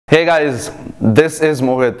Hey guys, this is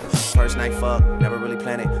Mohit. First night fuck, never really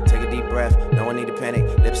planned it. Take a deep breath, no one need to panic.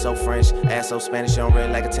 Lips so French, ass so Spanish, don't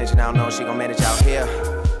really like attention. I don't know if she gon' manage out here.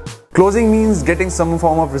 Closing means getting some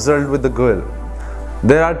form of result with the girl.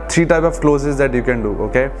 There are three types of closes that you can do,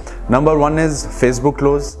 okay? Number one is Facebook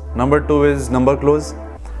close. Number two is number close.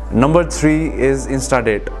 Number three is Insta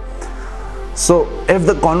date. So if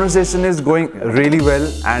the conversation is going really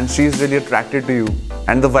well and she is really attracted to you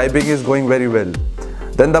and the vibing is going very well,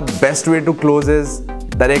 then the best way to close is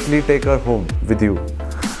directly take her home with you.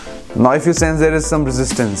 Now if you sense there is some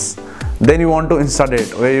resistance, then you want to Insta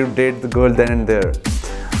date, where you date the girl then and there.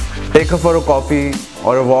 Take her for a coffee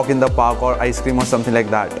or a walk in the park or ice cream or something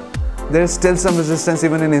like that. There is still some resistance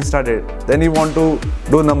even in Insta date. Then you want to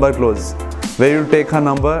do number close, where you take her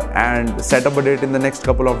number and set up a date in the next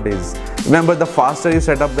couple of days. Remember, the faster you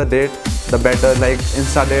set up the date, the better. Like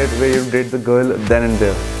Insta date where you date the girl then and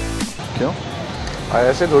there. क्यों?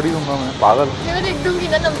 ऐसे थोड़ी दूंगा मैं, पागल। मैं देख दूंगी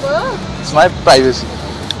ना नंबर। It's my privacy.